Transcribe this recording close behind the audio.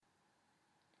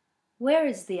Where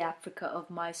is the Africa of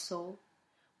my soul?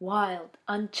 Wild,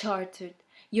 uncharted,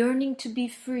 yearning to be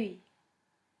free.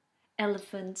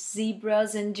 Elephants,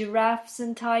 zebras and giraffes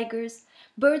and tigers,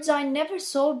 birds I never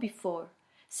saw before,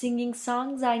 singing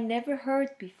songs I never heard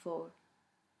before,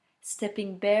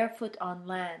 stepping barefoot on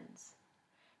lands.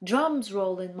 Drums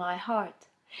roll in my heart,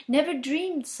 never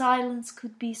dreamed silence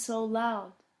could be so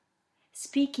loud,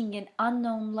 speaking an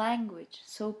unknown language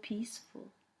so peaceful.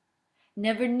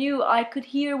 Never knew I could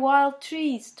hear wild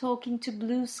trees talking to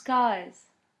blue skies.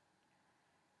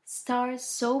 Stars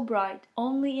so bright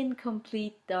only in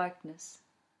complete darkness,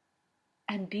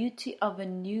 and beauty of a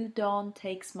new dawn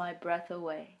takes my breath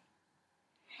away.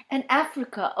 And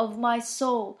Africa of my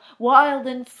soul, wild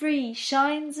and free,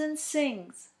 shines and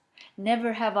sings.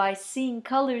 Never have I seen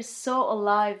colors so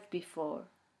alive before.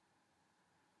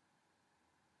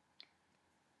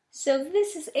 So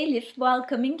this is Elif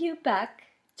welcoming you back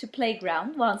to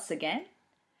Playground once again.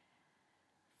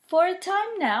 For a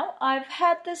time now, I've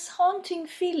had this haunting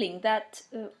feeling that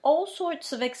all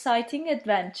sorts of exciting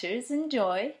adventures and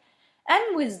joy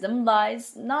and wisdom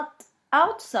lies not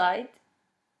outside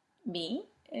me,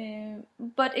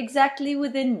 but exactly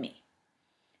within me.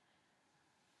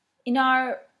 In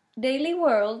our daily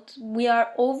world, we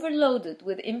are overloaded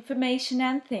with information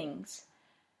and things.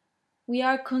 We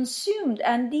are consumed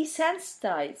and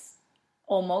desensitized,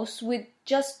 almost with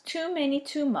just too many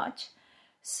too much.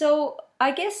 So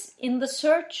I guess in the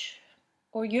search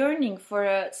or yearning for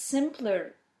a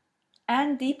simpler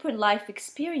and deeper life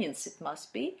experience, it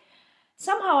must be,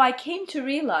 somehow I came to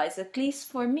realize, at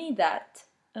least for me, that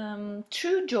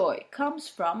true joy comes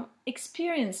from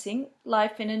experiencing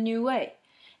life in a new way,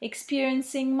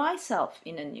 experiencing myself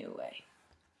in a new way.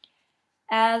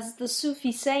 As the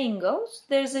Sufi saying goes,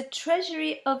 there's a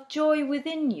treasury of joy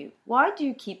within you. Why do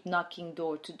you keep knocking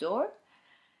door to door?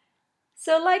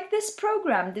 So like this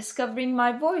program, discovering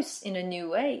my voice in a new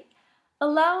way,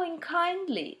 allowing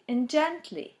kindly and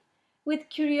gently, with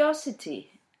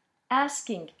curiosity,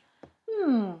 asking,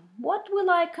 what will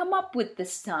I come up with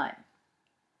this time?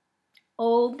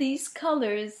 All these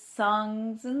colors,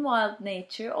 songs and wild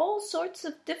nature, all sorts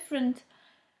of different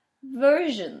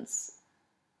versions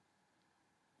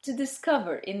to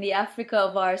discover in the Africa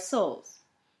of our souls.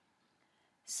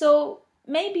 So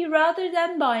maybe rather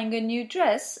than buying a new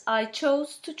dress, I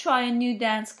chose to try a new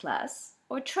dance class,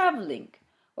 or traveling,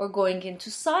 or going into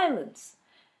silence,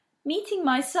 meeting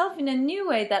myself in a new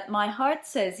way that my heart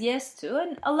says yes to,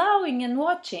 and allowing and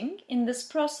watching in this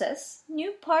process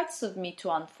new parts of me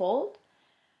to unfold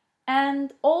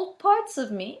and old parts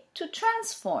of me to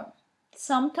transform,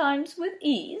 sometimes with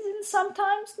ease and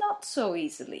sometimes not so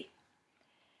easily.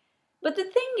 But the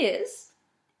thing is,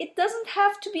 it doesn't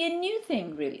have to be a new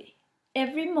thing really.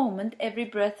 Every moment, every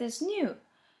breath is new.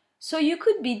 So you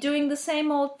could be doing the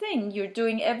same old thing you're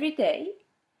doing every day,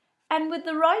 and with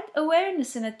the right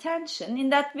awareness and attention in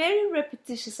that very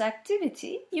repetitious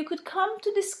activity, you could come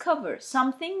to discover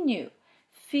something new,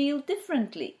 feel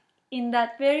differently in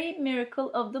that very miracle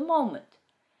of the moment,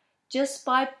 just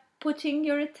by putting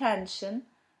your attention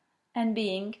and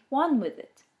being one with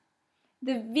it.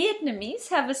 The Vietnamese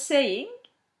have a saying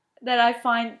that I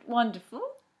find wonderful.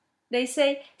 They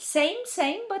say,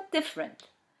 same, but different.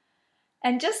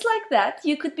 And just like that,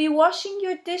 you could be washing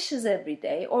your dishes every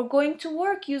day or going to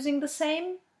work using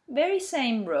the very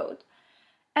same road.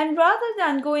 And rather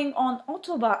than going on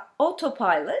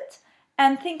autopilot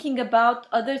and thinking about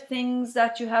other things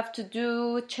that you have to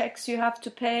do, checks you have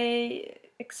to pay,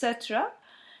 etc.,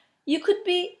 you could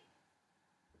be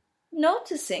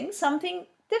noticing something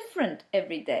different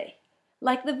every day.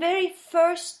 Like the very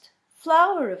first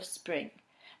flower of spring.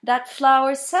 That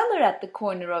flower seller at the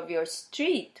corner of your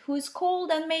street who is cold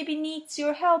and maybe needs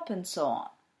your help and so on.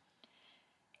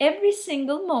 Every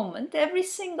single moment, every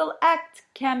single act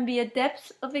can be a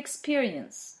depth of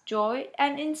experience, joy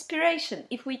and inspiration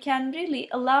if we can really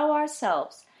allow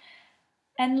ourselves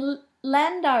and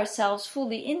land ourselves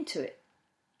fully into it.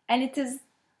 And it is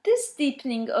this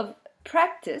deepening of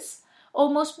practice,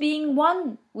 almost being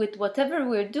one with whatever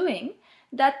we're doing,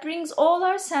 that brings all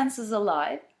our senses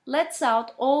alive, lets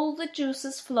out all the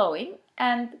juices flowing,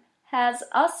 and has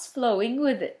us flowing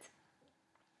with it.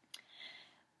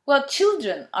 Well,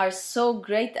 children are so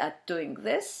great at doing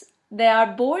this. They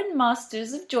are born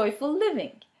masters of joyful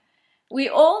living. We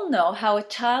all know how a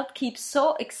child keeps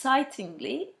so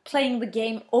excitingly playing the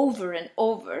game over and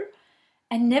over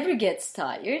and never gets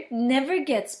tired, never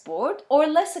gets bored or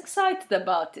less excited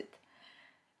about it.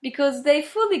 Because they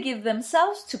fully give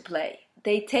themselves to play.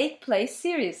 They take play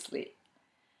seriously.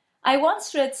 I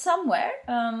once read somewhere,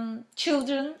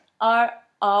 children are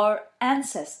our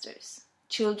ancestors.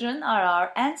 Children are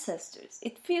our ancestors.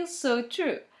 It feels so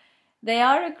true. They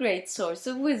are a great source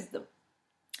of wisdom.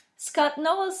 Scott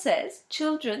Noel says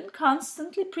children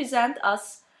constantly present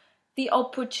us the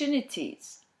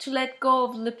opportunities to let go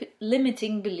of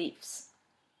limiting beliefs.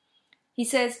 He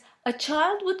says a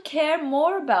child would care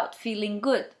more about feeling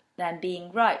good than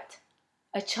being right.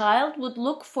 A child would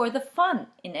look for the fun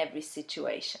in every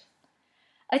situation.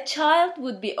 A child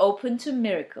would be open to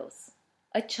miracles.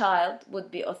 A child would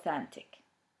be authentic.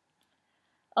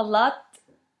 A lot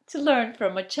to learn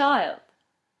from a child.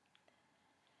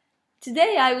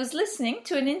 Today I was listening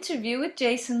to an interview with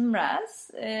Jason Mraz.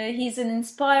 He's an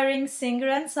inspiring singer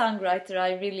and songwriter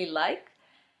I really like.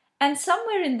 And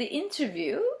somewhere in the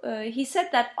interview, he said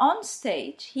that on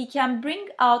stage he can bring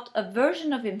out a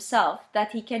version of himself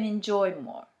that he can enjoy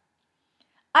more.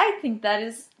 I think that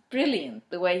is brilliant,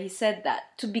 the way he said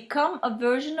that, to become a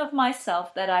version of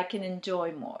myself that I can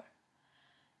enjoy more.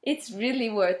 It's really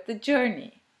worth the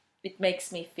journey, it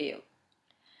makes me feel.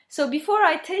 So before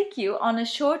I take you on a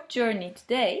short journey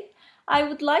today, I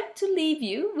would like to leave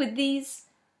you with these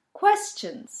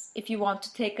questions if you want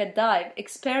to take a dive,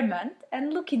 experiment,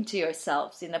 and look into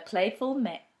yourselves in a playful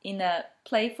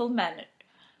manner.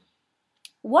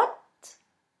 What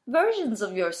versions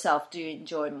of yourself do you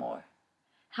enjoy more?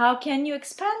 How can you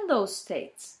expand those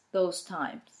states, those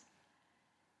times?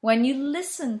 When you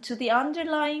listen to the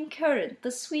underlying current,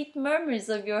 the sweet murmurs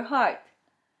of your heart,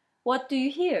 what do you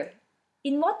hear?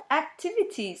 In what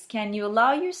activities can you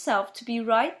allow yourself to be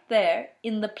right there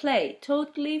in the play,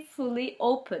 totally, fully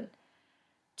open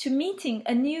to meeting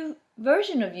a new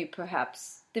version of you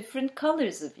perhaps, different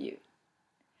colors of you?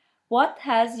 What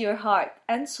has your heart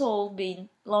and soul been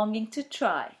longing to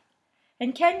try?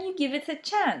 And can you give it a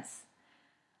chance?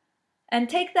 And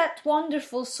take that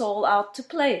wonderful soul out to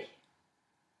play.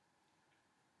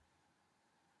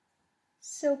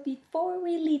 So before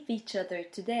we leave each other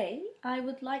today, I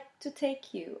would like to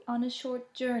take you on a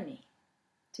short journey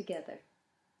together.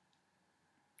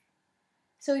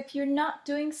 So if you're not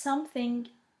doing something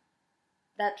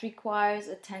that requires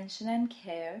attention and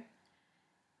care,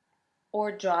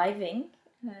 or driving,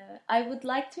 I would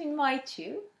like to invite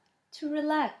you to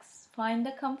relax. Find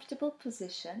a comfortable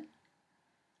position.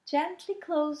 Gently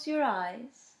close your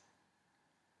eyes.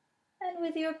 And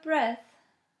with your breath,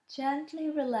 gently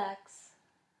relax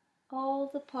all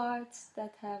the parts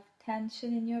that have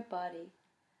tension in your body.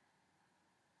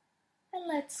 And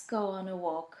let's go on a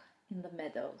walk in the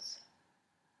meadows.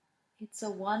 It's a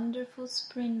wonderful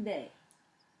spring day.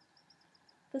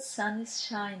 The sun is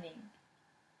shining.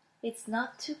 It's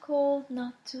not too cold,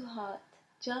 not too hot,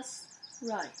 just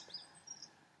right,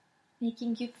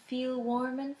 making you feel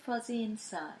warm and fuzzy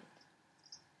inside.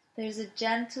 There's a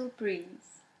gentle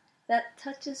breeze that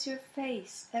touches your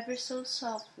face ever so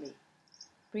softly,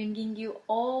 bringing you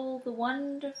all the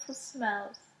wonderful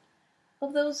smells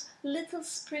of those little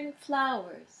spring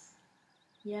flowers,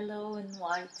 yellow and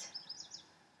white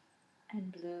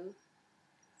and blue,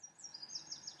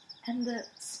 and the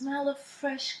smell of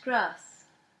fresh grass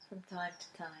from time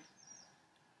to time,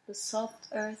 the soft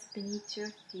earth beneath your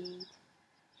feet.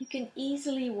 You can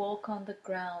easily walk on the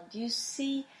ground. You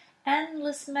see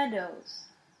endless meadows,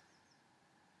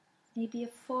 maybe a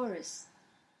forest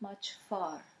much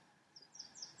far.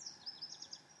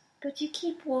 But you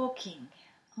keep walking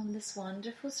on this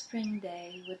wonderful spring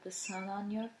day with the sun on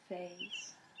your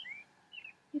face.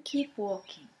 You keep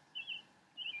walking.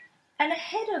 And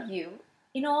ahead of you,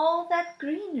 in all that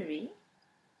greenery,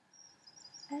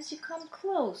 as you come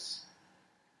close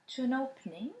to an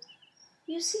opening,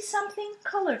 you see something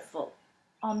colorful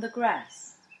on the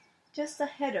grass. Just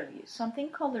ahead of you, something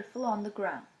colorful on the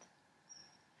ground.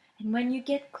 And when you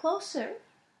get closer,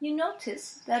 you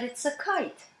notice that it's a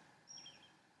kite.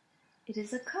 It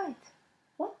is a kite.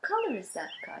 What color is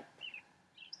that kite?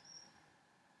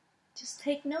 Just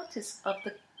take notice of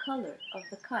the color of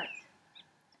the kite.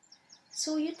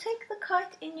 So you take the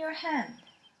kite in your hand.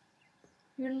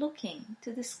 You're looking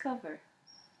to discover.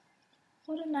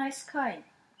 What a nice kite,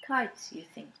 you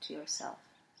think to yourself.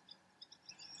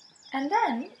 And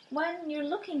then, when you're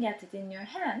looking at it in your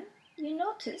hand, you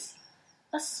notice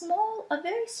a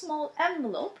very small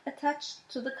envelope attached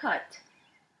to the kite.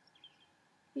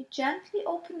 You gently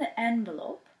open the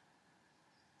envelope,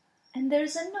 and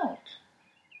there's a note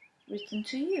written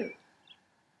to you.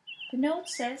 The note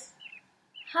says,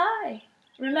 "Hi,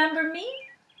 remember me?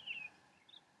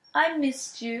 I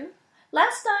missed you.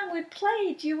 Last time we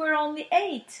played, you were only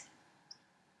 8.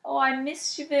 Oh, I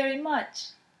miss you very much.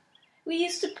 We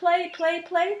used to play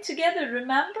together,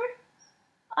 remember?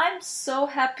 I'm so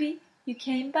happy you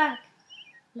came back.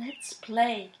 Let's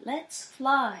play, let's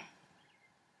fly."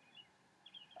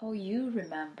 Oh, you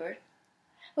remember.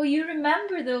 Oh, you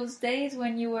remember those days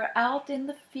when you were out in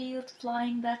the field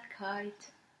flying that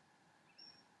kite.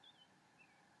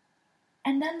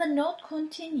 And then the note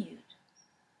continued.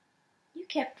 You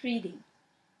kept reading.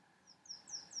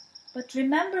 But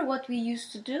remember what we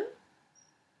used to do?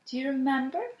 Do you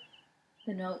remember?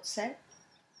 The note said.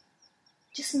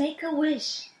 Just make a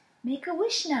wish. Make a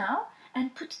wish now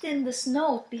and put it in this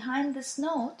note, behind this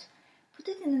note. Put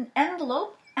it in an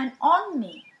envelope and on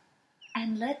me.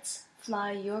 And let's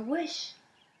fly your wish.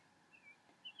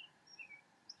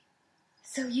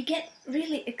 So you get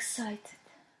really excited.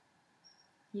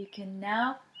 You can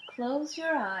now close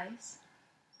your eyes.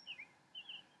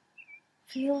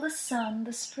 Feel the sun,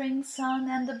 the spring sun,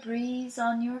 and the breeze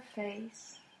on your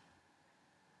face.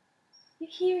 You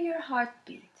hear your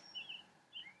heartbeat.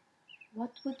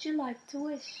 What would you like to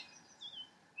wish?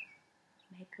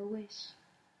 Make a wish.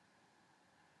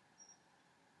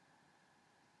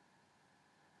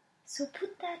 So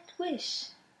put that wish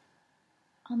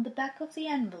on the back of the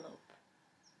envelope.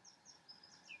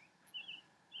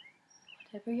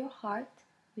 Whatever your heart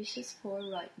wishes for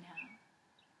right now,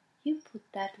 you put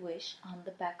that wish on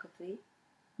the back of the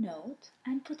note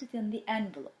and put it in the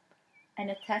envelope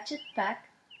and attach it back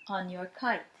on your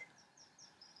kite.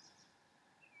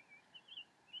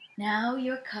 Now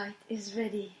your kite is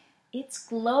ready. It's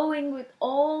glowing with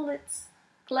all its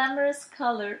glamorous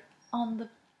color on the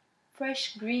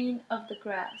fresh green of the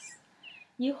grass.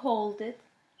 You hold it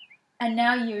and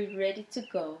now you're ready to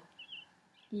go.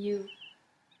 You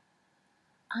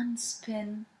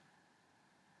unspin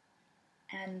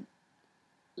and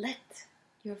let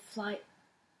your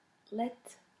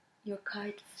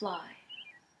kite fly.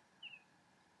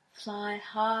 Fly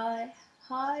high,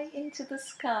 high into the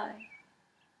sky.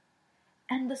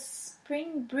 And the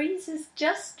spring breeze is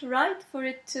just right for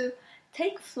it to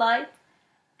take flight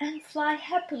and fly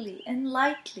happily and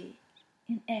lightly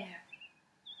in air.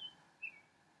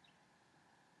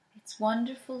 It's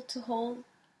wonderful to hold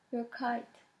your kite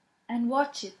and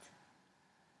watch it.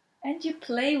 And you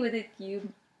play with it.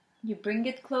 You bring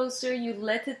it closer, you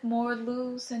let it more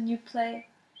loose and you play.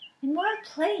 And while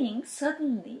playing,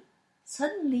 suddenly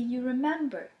you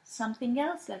remember something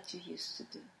else that you used to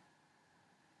do.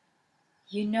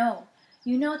 You know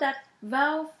that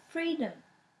vow of freedom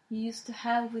you used to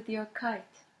have with your kite.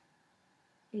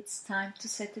 It's time to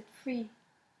set it free.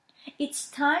 It's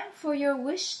time for your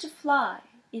wish to fly.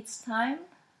 It's time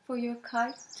for your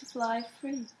kite to fly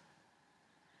free.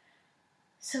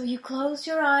 So you close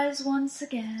your eyes once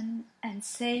again and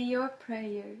say your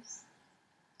prayers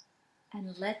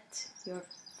and let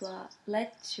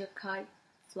your kite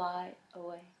fly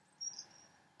away.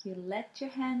 You let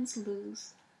your hands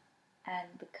loose and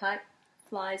the kite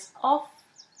flies off,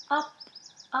 up,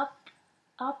 up,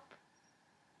 up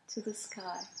to the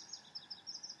sky.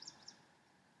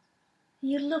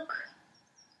 You look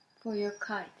for your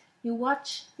kite. You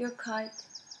watch your kite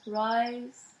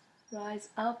rise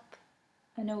up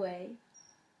and away,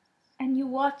 and you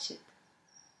watch it.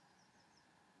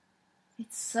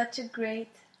 It's such a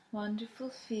great, wonderful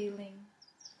feeling,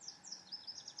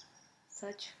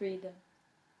 such freedom.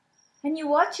 And you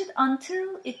watch it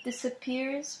until it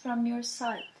disappears from your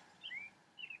sight,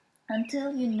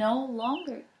 until you no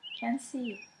longer can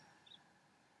see it.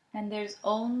 And there's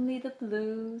only the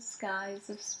blue skies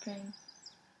of spring,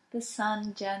 the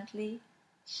sun gently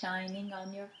shining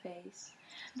on your face,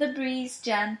 the breeze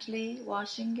gently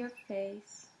washing your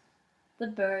face, the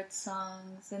bird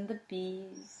songs and the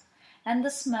bees, and the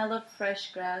smell of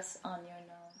fresh grass on your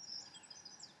nose.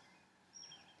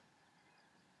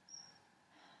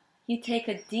 You take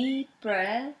a deep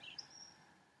breath,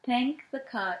 thank the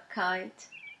kite.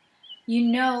 You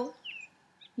know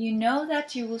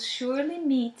that you will surely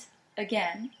meet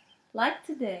again, like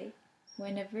today,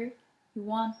 whenever you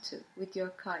want to, with your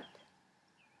kite.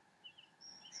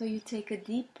 So you take a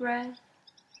deep breath,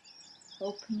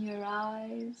 open your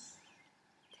eyes,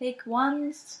 take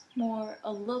once more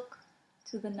a look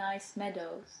to the nice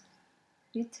meadows.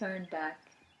 You turn back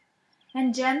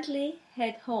and gently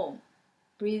head home,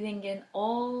 breathing in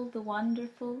all the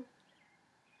wonderful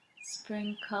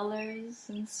spring colors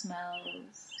and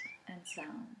smells and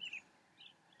sounds.